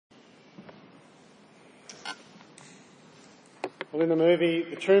Well, in the movie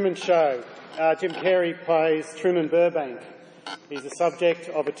The Truman Show, Jim Carrey plays Truman Burbank. He's the subject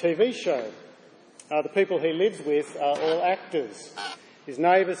of a TV show. The people he lives with are all actors. His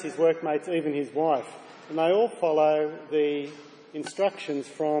neighbours, his workmates, even his wife. And they all follow the instructions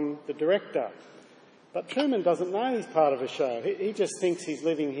from the director. But Truman doesn't know he's part of a show. He just thinks he's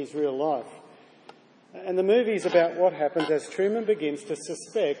living his real life. And the movie is about what happens as Truman begins to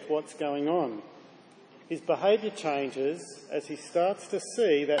suspect what's going on. His behaviour changes as he starts to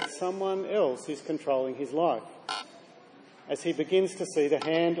see that someone else is controlling his life, as he begins to see the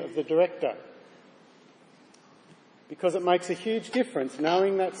hand of the director. Because it makes a huge difference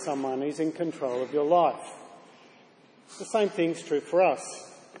knowing that someone is in control of your life. The same thing's true for us.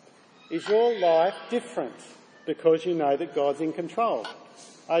 Is your life different because you know that God's in control?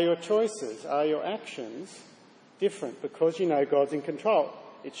 Are your choices, are your actions different because you know God's in control?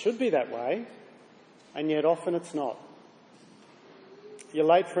 It should be that way, and yet often it's not. You're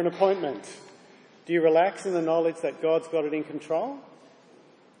late for an appointment. Do you relax in the knowledge that God's got it in control?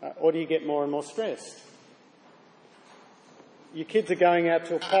 Or do you get more and more stressed? Your kids are going out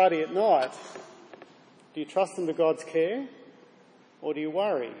to a party at night. Do you trust them to God's care? Or do you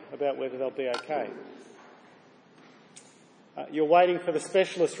worry about whether they'll be okay? You're waiting for the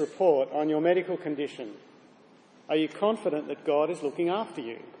specialist report on your medical condition. Are you confident that God is looking after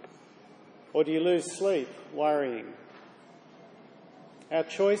you? Or do you lose sleep worrying? Our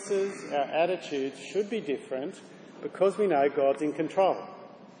choices, our attitudes should be different because we know God's in control.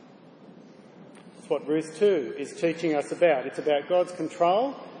 That's what Ruth 2 is teaching us about. It's about God's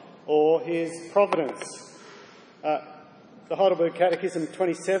control or his providence. The Heidelberg Catechism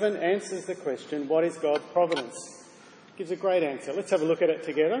 27 answers the question, what is God's providence? It gives a great answer. Let's have a look at it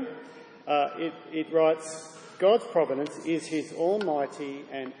together. It writes, God's providence is his almighty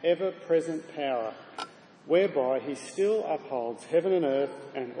and ever-present power, whereby he still upholds heaven and earth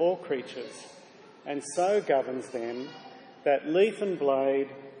and all creatures, and so governs them that leaf and blade,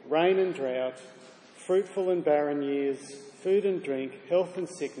 rain and drought, fruitful and barren years, food and drink, health and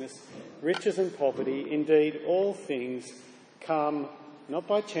sickness, riches and poverty, indeed all things come not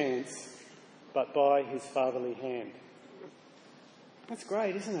by chance, but by his fatherly hand. That's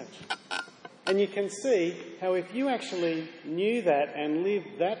great, isn't it? And you can see how if you actually knew that and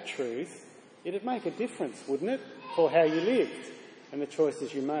lived that truth, it'd make a difference, wouldn't it, for how you lived and the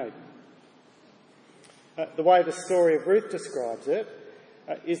choices you made. The way the story of Ruth describes it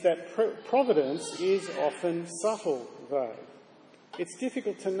is that providence is often subtle, though. It's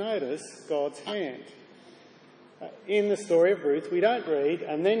difficult to notice God's hand. In the story of Ruth, we don't read,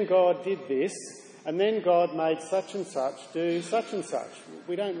 and then God did this, and then God made such and such do such and such.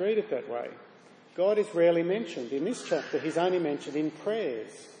 We don't read it that way. God is rarely mentioned. In this chapter, he's only mentioned in prayers.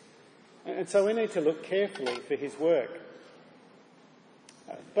 And so we need to look carefully for his work.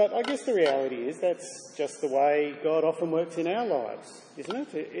 But I guess the reality is that's just the way God often works in our lives,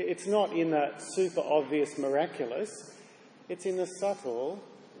 isn't it? It's not in the super obvious miraculous. It's in the subtle.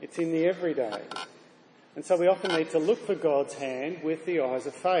 It's in the everyday. And so we often need to look for God's hand with the eyes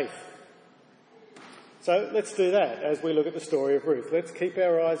of faith. So let's do that as we look at the story of Ruth. Let's keep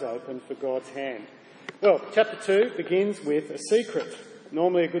our eyes open for God's hand. Well, chapter 2 begins with a secret.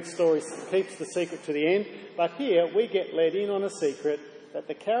 Normally a good story keeps the secret to the end, but here we get let in on a secret that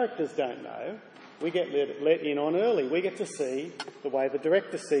the characters don't know. We get let in on early. We get to see the way the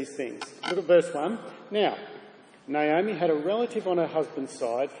director sees things. Look at verse 1. Now, Naomi had a relative on her husband's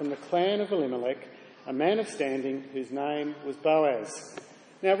side from the clan of Elimelech, a man of standing whose name was Boaz.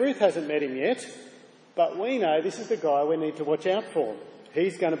 Now, Ruth hasn't met him yet, but we know this is the guy we need to watch out for.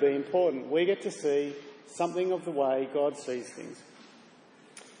 He's going to be important. We get to see something of the way God sees things.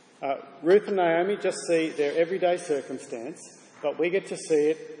 Ruth and Naomi just see their everyday circumstance, but we get to see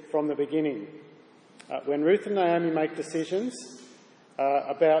it from the beginning. When Ruth and Naomi make decisions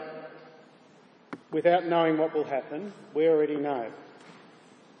without knowing what will happen, we already know.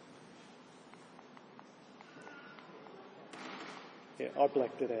 Yeah, I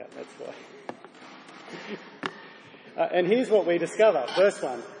blacked it out, that's why. And here's what we discover. Verse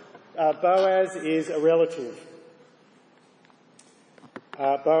 1. Boaz is a relative.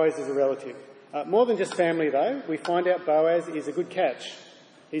 Boaz is a relative. More than just family, though. We find out Boaz is a good catch.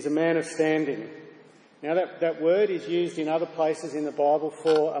 He's a man of standing. Now, that word is used in other places in the Bible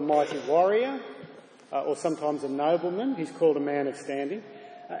for a mighty warrior or sometimes a nobleman. He's called a man of standing.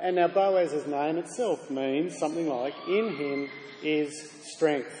 And now Boaz's name itself means something like, in him is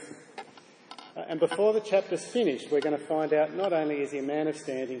strength. And before the chapter's finished, we're going to find out not only is he a man of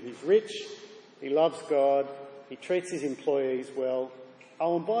standing, he's rich, he loves God, he treats his employees well.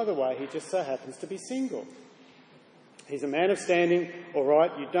 Oh, and by the way, he just so happens to be single. He's a man of standing, all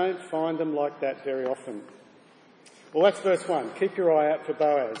right. You don't find them like that very often. Well, that's verse 1. Keep your eye out for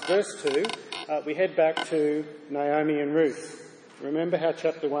Boaz. Verse 2, we head back to Naomi and Ruth. Remember how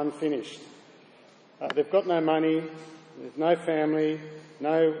chapter 1 finished. They've got no money, there's no family,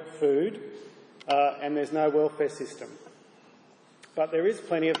 no food, and there's no welfare system. But there is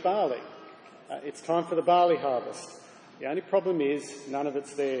plenty of barley. It's time for the barley harvest. The only problem is none of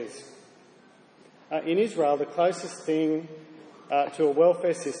it's theirs. In Israel, the closest thing to a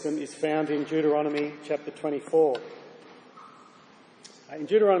welfare system is found in Deuteronomy chapter 24. In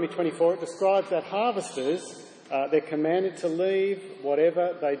Deuteronomy 24, it describes that harvesters, they're commanded to leave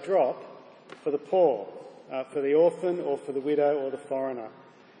whatever they drop for the poor, for the orphan or for the widow or the foreigner,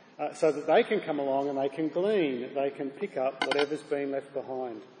 so that they can come along and they can glean, they can pick up whatever's been left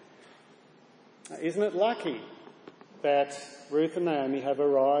behind. Isn't it lucky that Ruth and Naomi have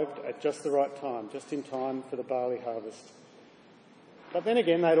arrived at just the right time, just in time for the barley harvest? But then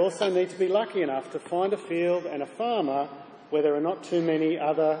again, they'd also need to be lucky enough to find a field and a farmer where there are not too many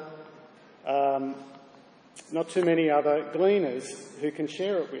other gleaners who can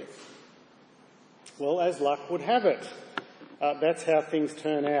share it with. Well, as luck would have it, that's how things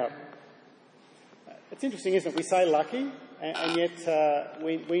turn out. It's interesting, isn't it? We say lucky, and yet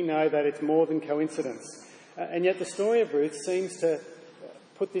we know that it's more than coincidence. And yet the story of Ruth seems to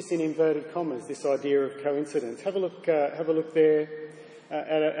put this in inverted commas, this idea of coincidence. Have a look there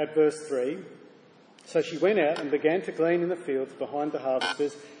at verse 3. So she went out and began to glean in the fields behind the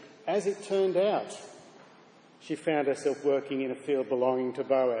harvesters. As it turned out, she found herself working in a field belonging to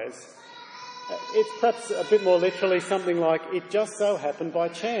Boaz. It's perhaps a bit more literally something like, it just so happened by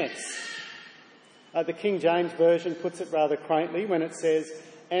chance. The King James Version puts it rather quaintly when it says,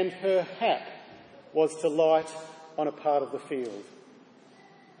 and her hap was to light on a part of the field.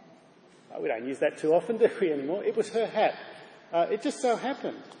 We don't use that too often, do we, anymore? It was her hap. It just so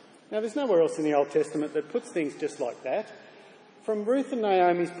happened. Now, there's nowhere else in the Old Testament that puts things just like that. From Ruth and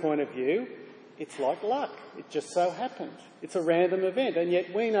Naomi's point of view, it's like luck. It just so happened. It's a random event, and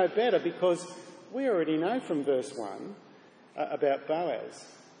yet we know better because we already know from verse 1 about Boaz.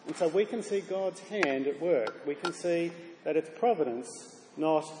 And so we can see God's hand at work. We can see that it's providence,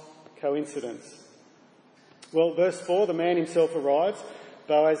 not coincidence. Well, verse 4, the man himself arrives,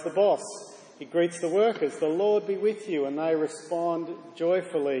 Boaz the boss. He greets the workers, the Lord be with you, and they respond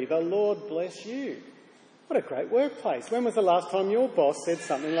joyfully, the Lord bless you. What a great workplace. When was the last time your boss said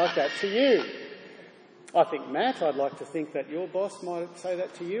something like that to you? I think, Matt, I'd like to think that your boss might say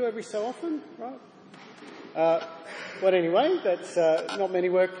that to you every so often, right? But anyway, that's not many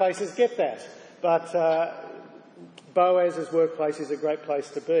workplaces get that. But Boaz's workplace is a great place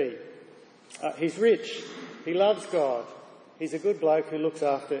to be. He's rich. He loves God. He's a good bloke who looks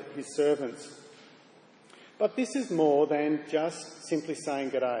after his servants. But this is more than just simply saying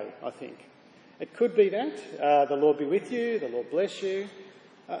g'day, I think. It could be that. The Lord be with you, the Lord bless you.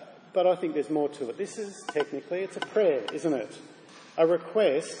 But I think there's more to it. This is technically, it's a prayer, isn't it? A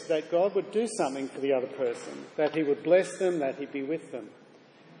request that God would do something for the other person, that he would bless them, that he'd be with them.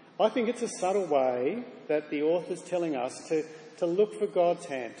 I think it's a subtle way that the author's telling us to look for God's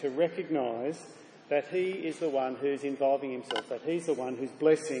hand, to recognise that he is the one who's involving himself, that he's the one who's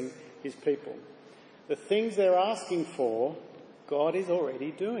blessing his people. The things they're asking for, God is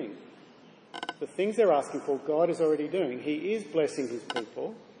already doing. The things they're asking for, God is already doing. He is blessing his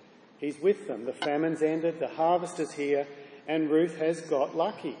people. He's with them. The famine's ended, the harvest is here, and Ruth has got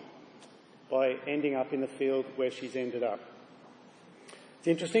lucky by ending up in the field where she's ended up. It's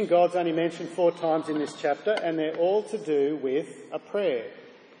interesting, God's only mentioned 4 times in this chapter, and they're all to do with a prayer.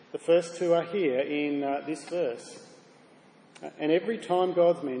 The first 2 are here in this verse. And every time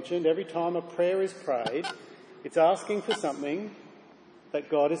God's mentioned, every time a prayer is prayed, it's asking for something that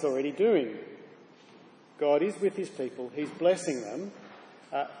God is already doing. God is with his people. He's blessing them.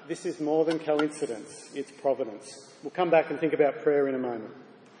 This is more than coincidence. It's providence. We'll come back and think about prayer in a moment.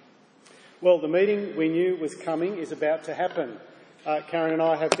 Well, the meeting we knew was coming is about to happen. Karen and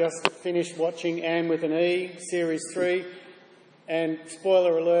I have just finished watching Anne with an E, Series 3, and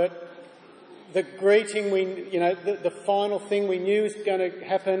spoiler alert, the greeting the final thing we knew was going to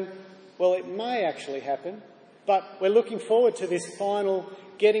happen, well, it may actually happen, but we're looking forward to this final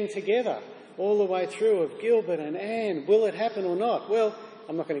getting together all the way through of Gilbert and Anne. Will it happen or not? Well,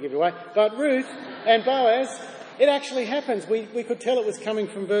 I'm not going to give it away, but Ruth and Boaz, it actually happens. We could tell it was coming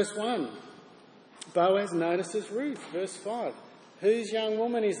from verse 1. Boaz notices Ruth, verse 5. Whose young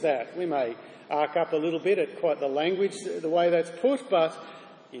woman is that? We may arc up a little bit at quite the language, the way that's put, but,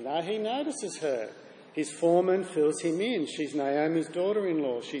 he notices her. His foreman fills him in. She's Naomi's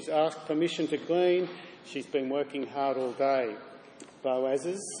daughter-in-law. She's asked permission to glean. She's been working hard all day. Boaz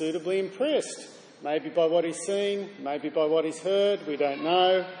is suitably impressed, maybe by what he's seen, maybe by what he's heard, we don't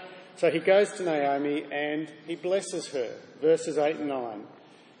know. So he goes to Naomi and he blesses her. Verses 8 and 9.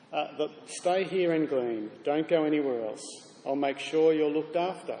 Stay here and glean. Don't go anywhere else. I'll make sure you're looked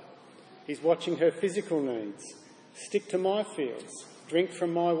after. He's watching her physical needs. Stick to my fields. Drink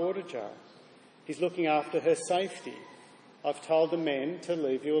from my water jar. He's looking after her safety. I've told the men to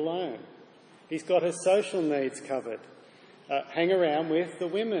leave you alone. He's got her social needs covered. Hang around with the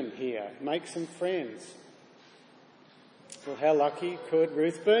women here. Make some friends. Well, how lucky could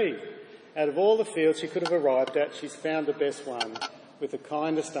Ruth be? Out of all the fields she could have arrived at, she's found the best one with the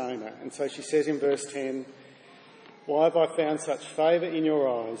kindest owner. And so she says in verse 10, "Why have I found such favour in your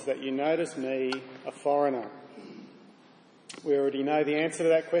eyes that you notice me, a foreigner?" We already know the answer to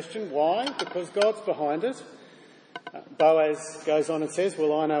that question. Why? Because God's behind it. Boaz goes on and says,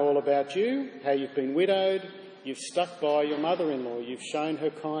 "Well, I know all about you, how you've been widowed, you've stuck by your mother-in-law, you've shown her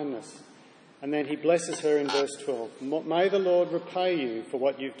kindness." And then he blesses her in verse 12. "May the Lord repay you for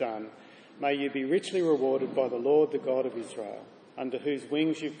what you've done. May you be richly rewarded by the Lord, the God of Israel, under whose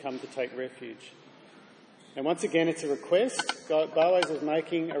wings you've come to take refuge." And once again, it's a request. Boaz is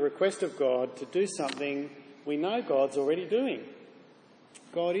making a request of God to do something we know God's already doing.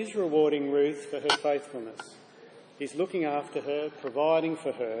 God is rewarding Ruth for her faithfulness. He's looking after her, providing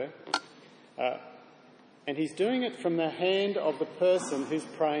for her, and he's doing it from the hand of the person who's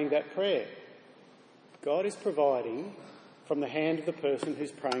praying that prayer. God is providing from the hand of the person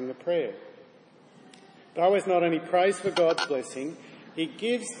who's praying the prayer. Boaz not only prays for God's blessing, he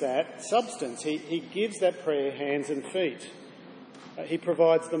gives that substance. He gives that prayer hands and feet. He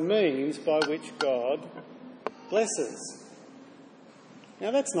provides the means by which God blesses.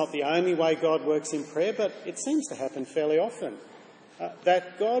 Now, that's not the only way God works in prayer, but it seems to happen fairly often.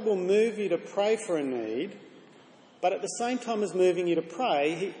 That God will move you to pray for a need, but at the same time as moving you to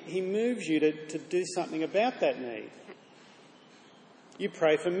pray, he moves you to do something about that need. You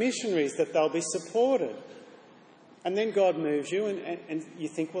pray for missionaries, that they'll be supported. And then God moves you and you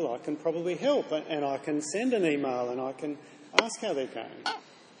think, well, I can probably help, and I can send an email and I can ask how they're going.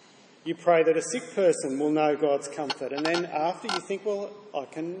 You pray that a sick person will know God's comfort, and then after you think, well, I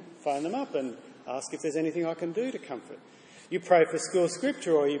can phone them up and ask if there's anything I can do to comfort. You pray for school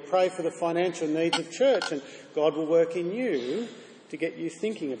scripture, or you pray for the financial needs of church, and God will work in you to get you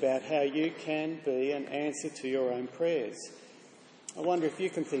thinking about how you can be an answer to your own prayers. I wonder if you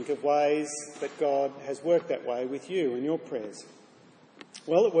can think of ways that God has worked that way with you and your prayers.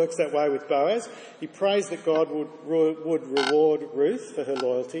 Well, it works that way with Boaz. He prays that God would reward Ruth for her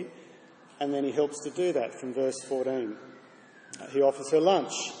loyalty, and then he helps to do that from verse 14. He offers her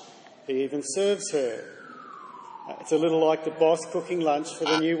lunch. He even serves her. It's a little like the boss cooking lunch for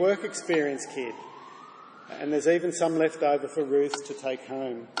the new work experience kid. And there's even some left over for Ruth to take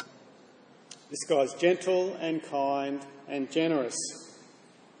home. This guy's gentle and kind and generous.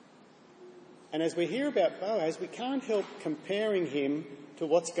 And as we hear about Boaz, we can't help comparing him to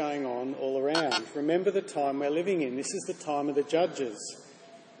what's going on all around. Remember the time we're living in. This is the time of the judges,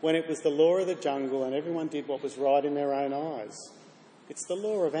 when it was the law of the jungle and everyone did what was right in their own eyes. It's the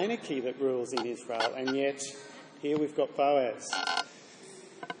law of anarchy that rules in Israel, and yet here we've got Boaz.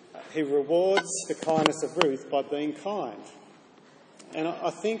 He rewards the kindness of Ruth by being kind. And I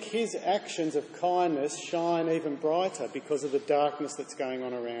think his actions of kindness shine even brighter because of the darkness that's going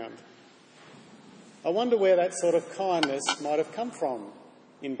on around. I wonder where that sort of kindness might have come from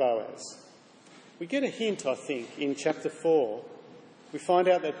in Boaz. We get a hint, I think, in chapter 4. We find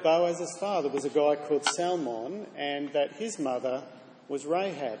out that Boaz's father was a guy called Salmon, and that his mother was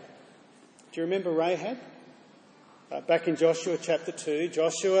Rahab. Do you remember Rahab? Back in Joshua chapter 2,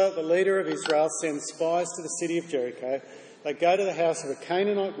 Joshua, the leader of Israel, sends spies to the city of Jericho. They go to the house of a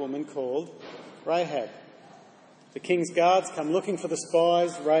Canaanite woman called Rahab. The king's guards come looking for the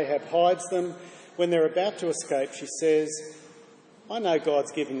spies. Rahab hides them. When they're about to escape, she says, "I know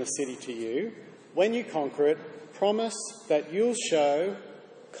God's given the city to you. When you conquer it, promise that you'll show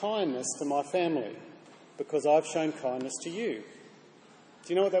kindness to my family, because I've shown kindness to you."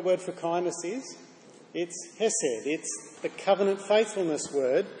 Do you know what that word for kindness is? It's hesed. It's the covenant faithfulness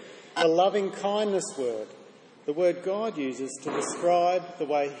word, the loving kindness word, the word God uses to describe the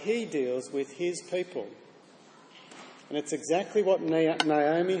way he deals with his people. And it's exactly what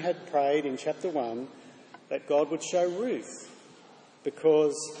Naomi had prayed in chapter 1, that God would show Ruth,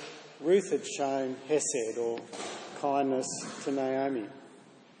 because Ruth had shown hesed, or kindness, to Naomi.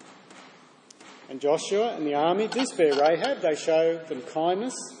 And Joshua and the army do spare Rahab. They show them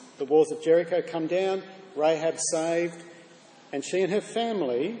kindness. The walls of Jericho come down, Rahab saved, and she and her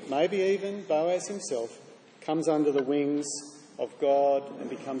family, maybe even Boaz himself, comes under the wings of God and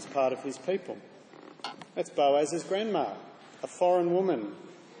becomes part of his people. That's Boaz's grandma, a foreign woman,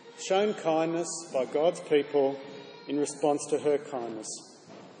 shown kindness by God's people in response to her kindness.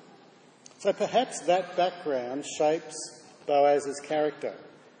 So perhaps that background shapes Boaz's character,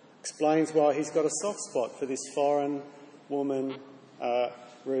 explains why he's got a soft spot for this foreign woman,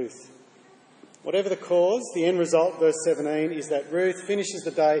 Ruth. Whatever the cause, the end result, verse 17, is that Ruth finishes the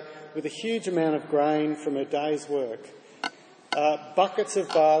day with a huge amount of grain from her day's work. Buckets of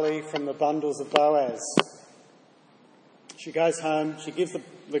barley from the bundles of Boaz. She goes home, she gives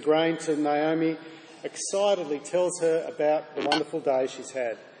the grain to Naomi, excitedly tells her about the wonderful day she's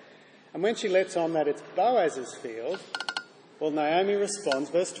had. And when she lets on that it's Boaz's field, well, Naomi responds,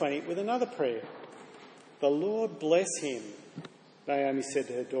 verse 20, with another prayer. "The Lord bless him," Naomi said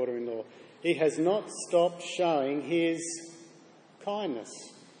to her daughter-in-law. "He has not stopped showing his kindness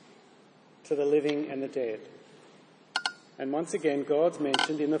to the living and the dead." And once again, God's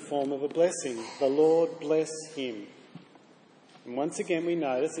mentioned in the form of a blessing. "The Lord bless him." And once again, we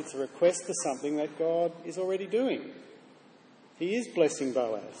notice it's a request for something that God is already doing. He is blessing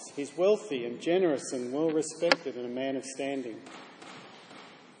Boaz. He's wealthy and generous and well-respected and a man of standing.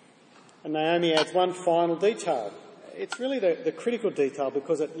 And Naomi adds one final detail. It's really the critical detail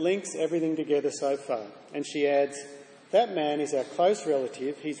because it links everything together so far. And she adds, "That man is our close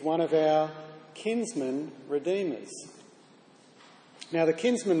relative. He's one of our kinsman redeemers." Now, the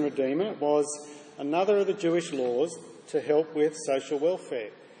kinsman redeemer was another of the Jewish laws to help with social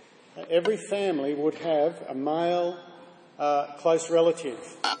welfare. Every family would have a male close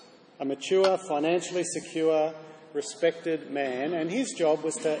relative, a mature, financially secure, respected man, and his job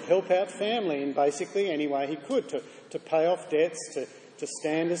was to help out family in basically any way he could, to pay off debts, to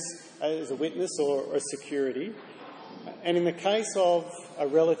stand as a witness or a security. And in the case of a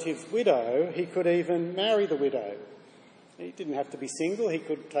relative's widow, he could even marry the widow. He didn't have to be single, he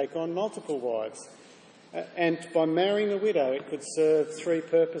could take on multiple wives. And by marrying the widow, it could serve three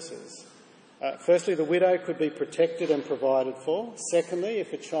purposes. Firstly, the widow could be protected and provided for. Secondly,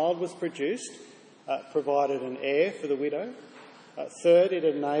 if a child was produced, provided an heir for the widow. Third, it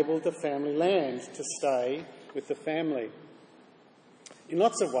enabled the family land to stay with the family. In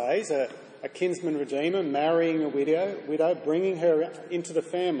lots of ways, a kinsman redeemer marrying a widow, bringing her into the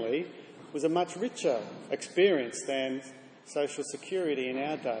family, was a much richer experience than social security in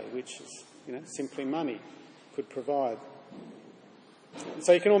our day, which is, simply money could provide.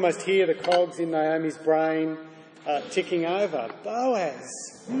 So you can almost hear the cogs in Naomi's brain ticking over. Boaz,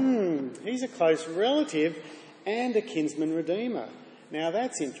 he's a close relative and a kinsman redeemer. Now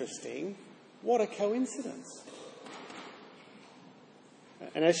that's interesting. What a coincidence.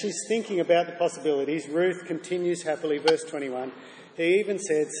 And as she's thinking about the possibilities, Ruth continues happily, verse 21. He even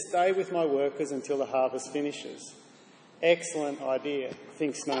said, "Stay with my workers until the harvest finishes." Excellent idea,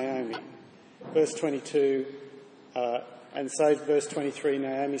 thinks Naomi. Verse 22, and so verse 23,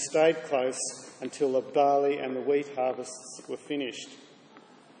 Naomi stayed close until the barley and the wheat harvests were finished.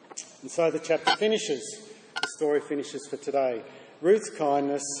 And so the chapter finishes. The story finishes for today. Ruth's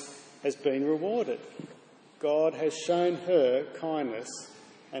kindness has been rewarded. God has shown her kindness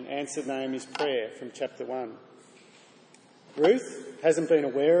and answered Naomi's prayer from chapter 1. Ruth hasn't been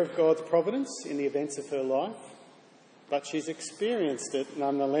aware of God's providence in the events of her life, but she's experienced it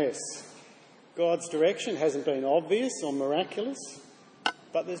nonetheless. God's direction hasn't been obvious or miraculous,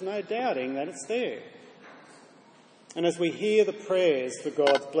 but there's no doubting that it's there. And as we hear the prayers for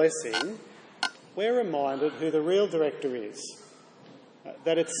God's blessing, we're reminded who the real director is,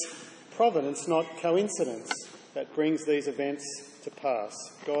 that it's providence, not coincidence, that brings these events to pass.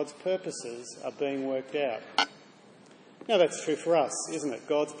 God's purposes are being worked out. Now that's true for us, isn't it?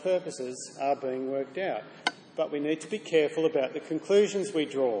 God's purposes are being worked out, but we need to be careful about the conclusions we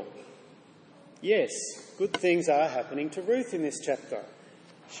draw. Yes, good things are happening to Ruth in this chapter.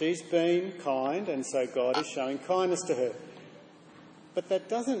 She's been kind, and so God is showing kindness to her. But that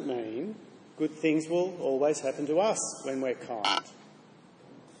doesn't mean good things will always happen to us when we're kind.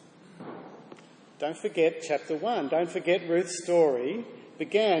 Don't forget chapter 1. Don't forget Ruth's story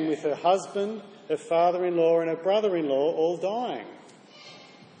began with her husband, her father-in-law and her brother-in-law all dying.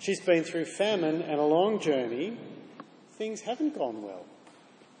 She's been through famine and a long journey. Things haven't gone well.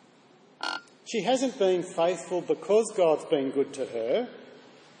 She hasn't been faithful because God's been good to her.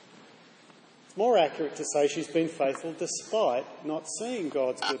 It's more accurate to say she's been faithful despite not seeing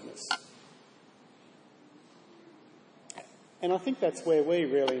God's goodness. And I think that's where we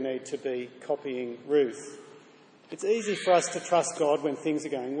really need to be copying Ruth. It's easy for us to trust God when things are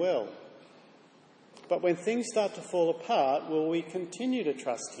going well. But when things start to fall apart, will we continue to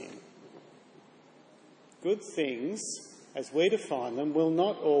trust him? Good things, as we define them, will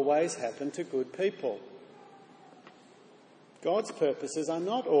not always happen to good people. God's purposes are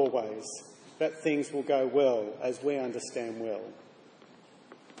not always that things will go well as we understand well.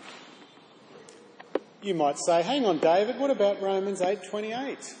 You might say, hang on, David, what about Romans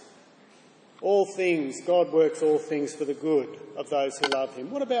 8:28? All things, God works all things for the good of those who love him.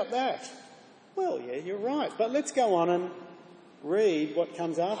 What about that? Well, yeah, you're right. But let's go on and read what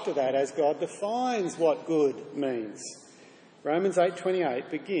comes after that as God defines what good means. Romans 8:28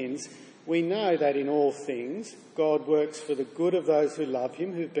 begins, we know that in all things God works for the good of those who love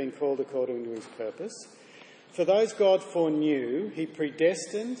him, who've been called according to his purpose. For those God foreknew, he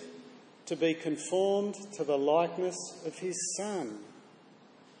predestined to be conformed to the likeness of his Son,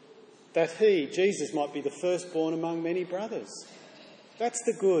 that he, Jesus, might be the firstborn among many brothers. That's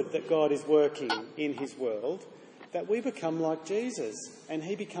the good that God is working in his world, that we become like Jesus and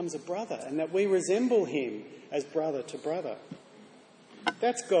he becomes a brother, and that we resemble him as brother to brother.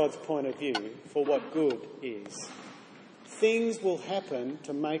 That's God's point of view for what good is. Things will happen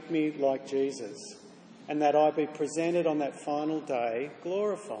to make me like Jesus, and that I be presented on that final day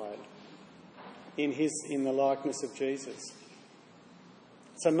glorified in the likeness of Jesus.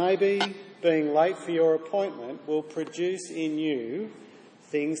 So maybe being late for your appointment will produce in you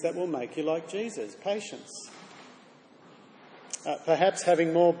things that will make you like Jesus. Patience. Perhaps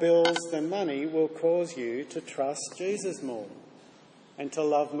having more bills than money will cause you to trust Jesus more and to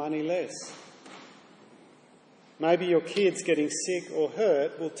love money less. Maybe your kids getting sick or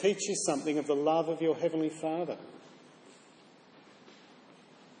hurt will teach you something of the love of your Heavenly Father.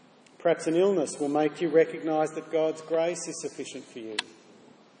 Perhaps an illness will make you recognise that God's grace is sufficient for you,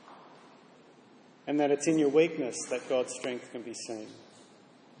 and that it's in your weakness that God's strength can be seen.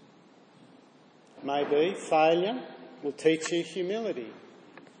 Maybe failure will teach you humility.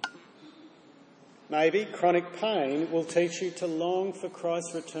 Maybe chronic pain will teach you to long for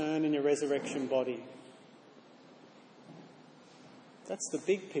Christ's return in your resurrection body. That's the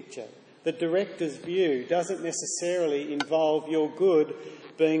big picture. The director's view doesn't necessarily involve your good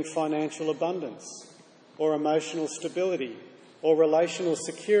being financial abundance, or emotional stability, or relational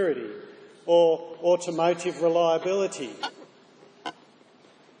security, or automotive reliability.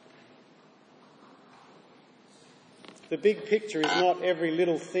 The big picture is not every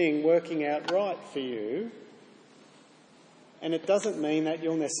little thing working out right for you, and it doesn't mean that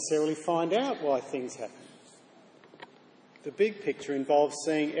you'll necessarily find out why things happen. The big picture involves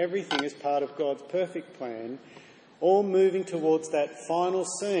seeing everything as part of God's perfect plan, all moving towards that final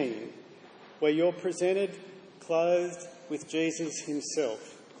scene where you're presented clothed with Jesus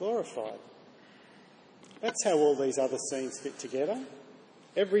himself, glorified. That's how all these other scenes fit together.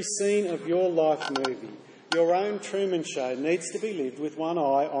 Every scene of your life movie, your own Truman Show, needs to be lived with one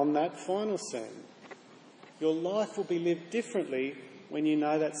eye on that final scene. Your life will be lived differently when you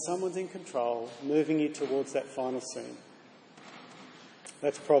know that someone's in control, moving you towards that final scene.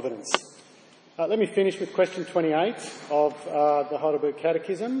 That's providence. Let me finish with question 28 of the Heidelberg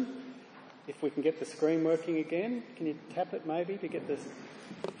Catechism. If we can get the screen working again. Can you tap it maybe to get this?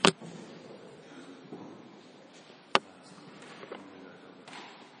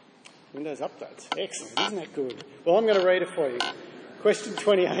 Windows updates. Excellent. Isn't that good? Well, I'm going to read it for you. Question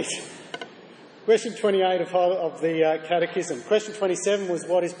 28. Question 28 of the Catechism. Question 27 was,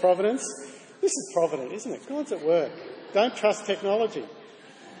 what is providence? This is provident, isn't it? God's at work. Don't trust technology.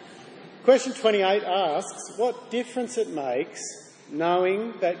 Question 28 asks what difference it makes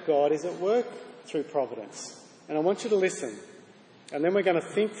knowing that God is at work through providence. And I want you to listen. And then we're going to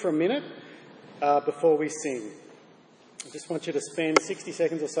think for a minute before we sing. I just want you to spend 60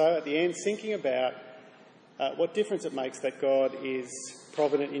 seconds or so at the end thinking about what difference it makes that God is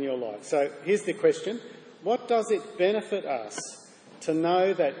provident in your life. So here's the question. What does it benefit us to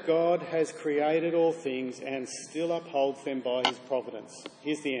know that God has created all things and still upholds them by his providence?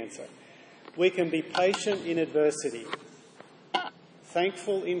 Here's the answer. We can be patient in adversity,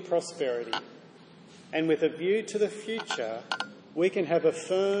 thankful in prosperity, and with a view to the future, we can have a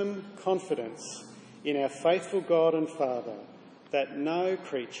firm confidence in our faithful God and Father that no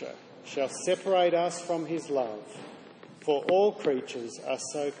creature shall separate us from his love, for all creatures are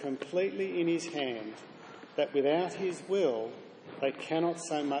so completely in his hand that without his will they cannot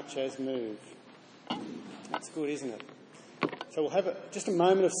so much as move. That's good, isn't it? So we'll have just a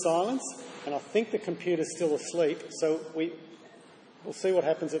moment of silence, and I think the computer's still asleep, so we'll see what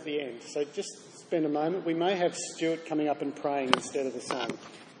happens at the end. So just spend a moment. We may have Stuart coming up and praying instead of the song.